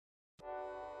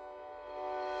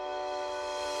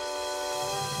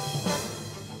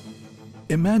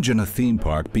Imagine a theme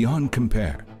park beyond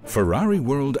compare. Ferrari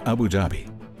World Abu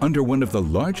Dhabi, under one of the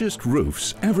largest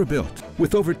roofs ever built,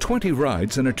 with over 20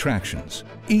 rides and attractions,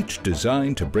 each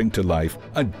designed to bring to life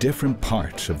a different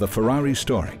part of the Ferrari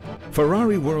story.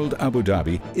 Ferrari World Abu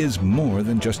Dhabi is more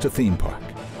than just a theme park.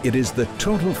 It is the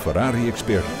total Ferrari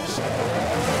experience.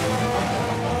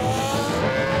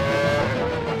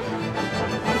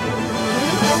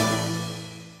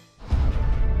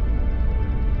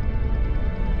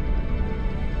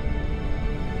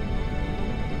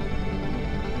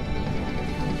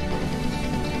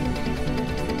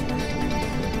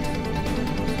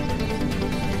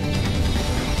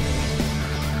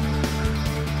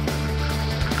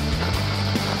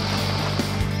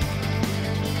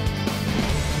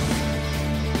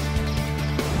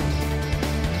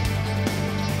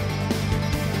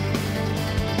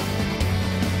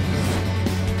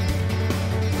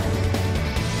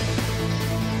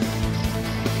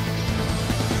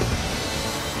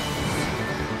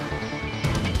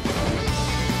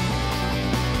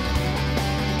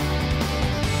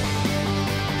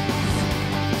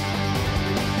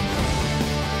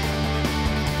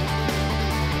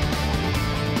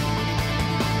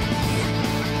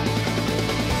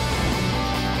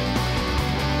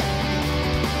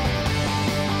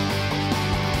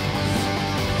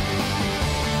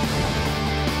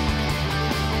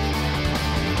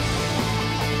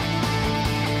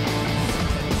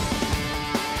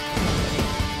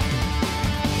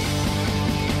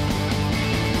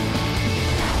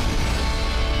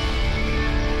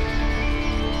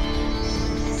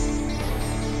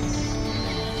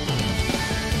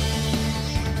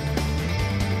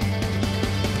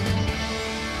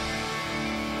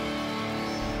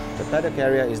 The paddock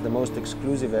area is the most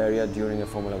exclusive area during a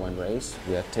Formula One race.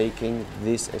 We are taking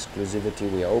this exclusivity,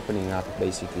 we are opening up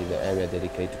basically the area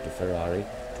dedicated to Ferrari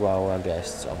to our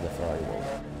guests of the Ferrari World.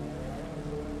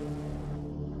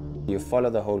 You follow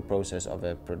the whole process of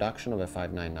a production of a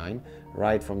 599,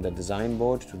 right from the design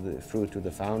board through to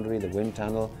the foundry, the wind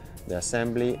tunnel, the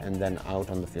assembly, and then out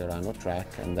on the Fiorano track,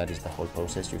 and that is the whole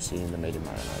process you see in the Made in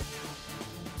Maurer ride.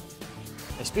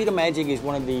 The Speed of Magic is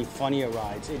one of the funnier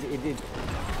rides.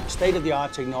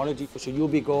 State-of-the-art technology, so you'll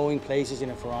be going places in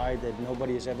a Ferrari that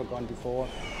nobody has ever gone before.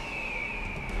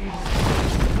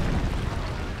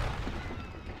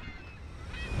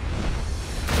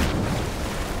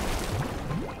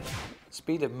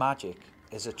 Speed of Magic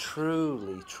is a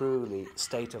truly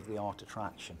state-of-the-art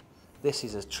attraction. This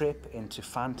is a trip into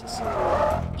fantasy.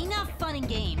 Enough fun and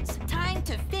games. Time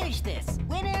to finish this.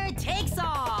 Winner takes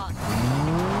all.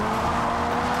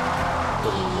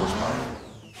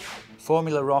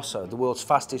 Formula Rossa, the world's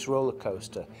fastest roller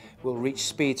coaster, will reach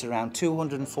speeds around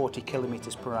 240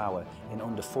 kilometers per hour in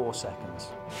under 4 seconds.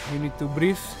 You need to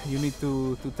breathe, you need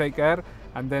to take air,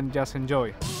 and then just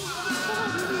enjoy.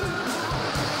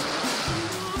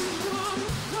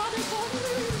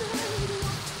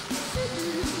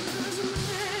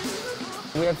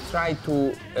 We have tried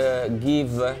to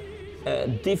give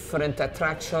different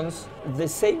attractions the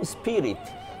same spirit,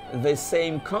 the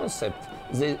same concept,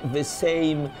 the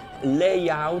same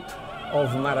layout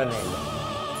of Maranello.